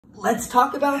let's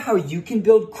talk about how you can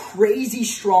build crazy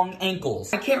strong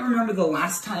ankles. I can't remember the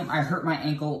last time I hurt my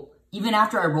ankle, even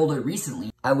after I rolled it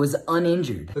recently. I was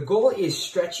uninjured. The goal is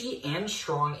stretchy and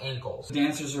strong ankles.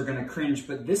 Dancers are gonna cringe,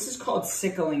 but this is called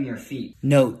sickling your feet.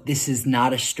 Note, this is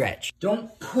not a stretch.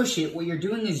 Don't push it. What you're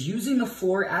doing is using the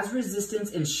floor as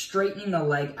resistance and straightening the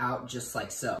leg out just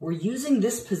like so. We're using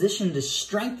this position to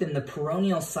strengthen the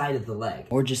peroneal side of the leg,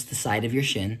 or just the side of your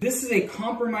shin. This is a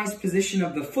compromised position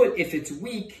of the foot. If it's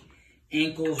weak,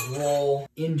 ankles roll,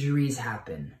 injuries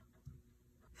happen.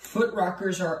 Foot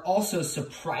rockers are also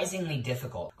surprisingly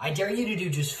difficult. I dare you to do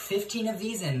just 15 of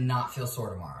these and not feel sore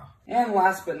tomorrow. And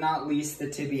last but not least, the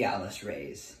tibialis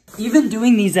raise. Even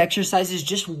doing these exercises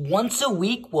just once a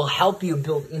week will help you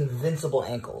build invincible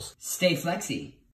ankles. Stay flexy.